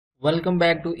Welcome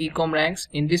back to Ecom Ranks.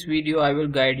 In this video I will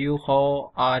guide you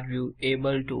how are you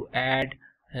able to add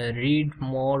a read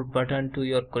more button to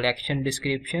your collection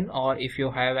description, or if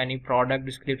you have any product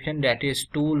description that is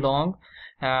too long,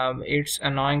 it's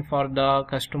annoying for the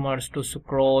customers to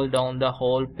scroll down the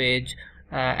whole page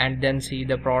and then see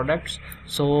the products.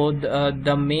 So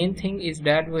the main thing is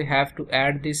that we have to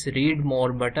add this read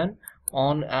more button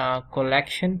on a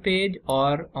collection page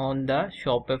or on the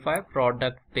Shopify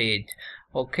product page.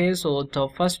 Okay, so the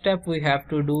first step we have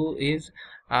to do is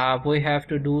we have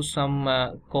to do some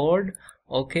code.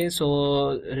 Okay,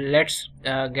 so let's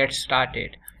get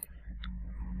started.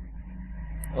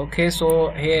 Okay, so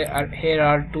here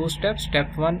are two steps,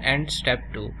 step 1 and step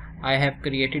 2. I have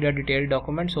created a detailed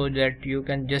document so that you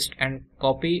can just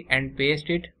copy and paste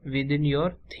it within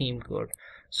your theme code.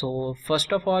 So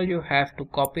first of all you have to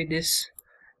copy this.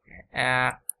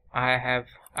 I have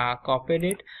copied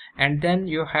it, and then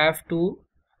you have to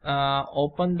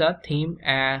open the theme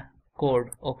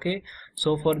code. Okay,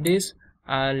 so for this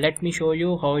let me show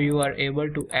you how you are able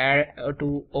to add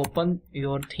to open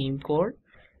your theme code.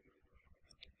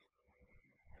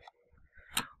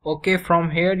 Okay,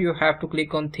 from here you have to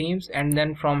click on themes, and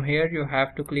then from here you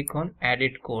have to click on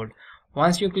edit code.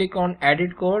 Once you click on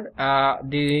edit code,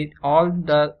 all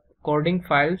the coding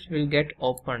files will get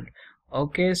opened.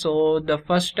 Okay, so the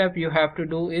first step you have to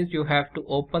do is you have to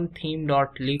open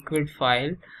theme.liquid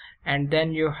file, and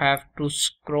then you have to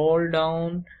scroll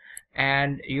down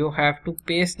and you have to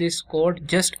paste this code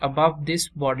just above this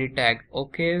body tag.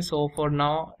 Okay, so for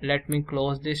now let me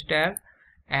close this tab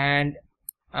and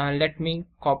let me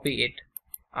copy it.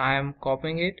 I am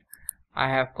copying it. I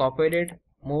have copied it.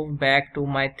 Move back to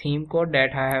my theme code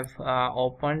that I have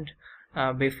opened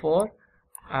before.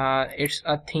 It's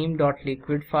a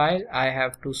theme.liquid file. I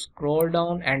have to scroll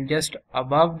down and just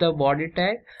above the body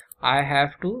tag I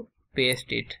have to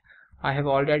paste it. I have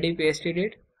already pasted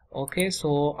it. Okay,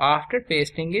 so after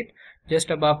pasting it just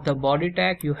above the body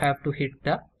tag you have to hit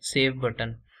the save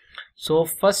button. So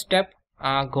first step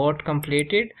got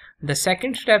completed. The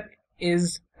second step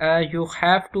is you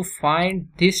have to find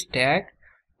this tag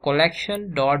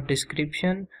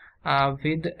collection.description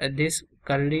with this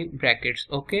curly brackets.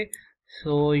 Okay,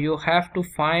 so you have to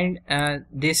find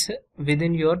this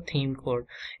within your theme code.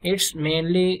 It's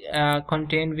mainly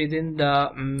contained within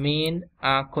the main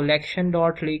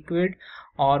collection.liquid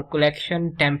or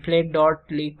collection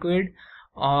template.liquid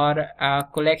or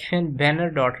collection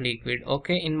banner.liquid.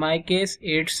 Okay, in my case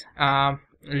it's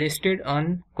listed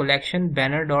on collection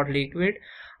banner.liquid.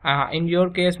 In your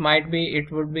case might be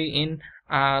it would be in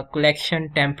collection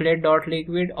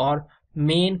template.liquid or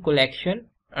main collection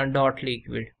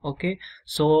 .liquid. Okay,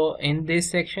 so in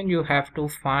this section you have to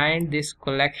find this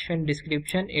collection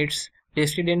description. It's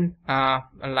listed in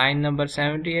line number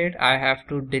 78. I have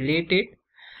to delete it,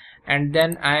 and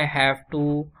then I have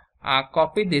to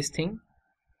copy this thing.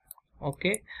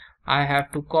 Okay, I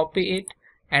have to copy it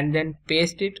and then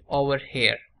paste it over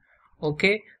here.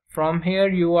 Okay, from here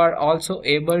you are also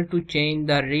able to change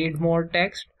the read more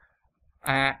text.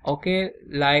 Okay,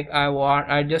 like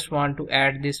I just want to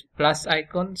add this plus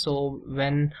icon, so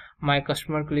when my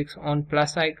customer clicks on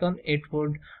plus icon it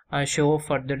would show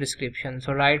further description.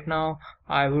 So right now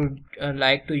I would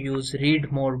like to use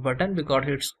read more button because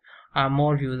it's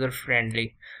more user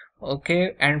friendly.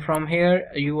 Okay, and from here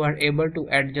you are able to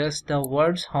adjust the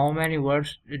words. How many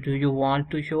words do you want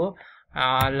to show?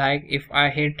 Like if I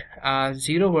hit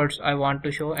 0 words I want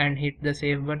to show and hit the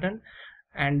save button,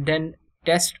 and then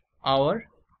test our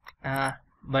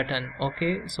button.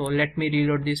 Okay, so let me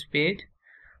reload this page.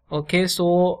 Okay,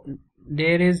 so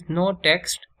there is no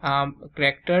text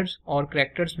characters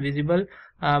visible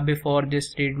before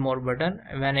this read more button.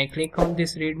 When I click on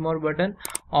this read more button,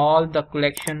 all the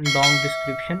collection long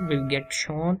description will get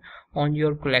shown on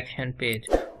your collection page.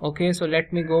 Okay, so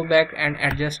let me go back and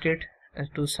adjust it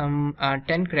to some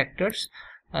 10 characters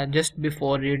just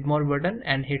before read more button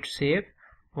and hit save.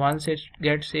 Once it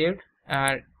gets saved,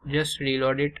 just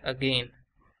reload it again.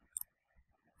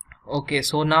 Okay,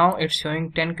 so now it's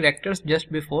showing 10 characters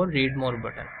just before read more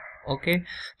button. Okay,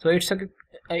 so it's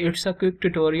a quick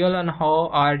tutorial on how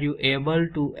are you able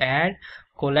to add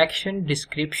collection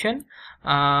description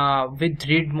with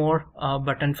read more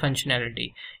button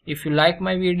functionality. If you like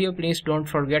my video, please don't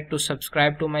forget to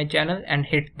subscribe to my channel and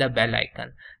hit the bell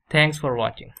icon. Thanks for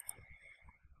watching.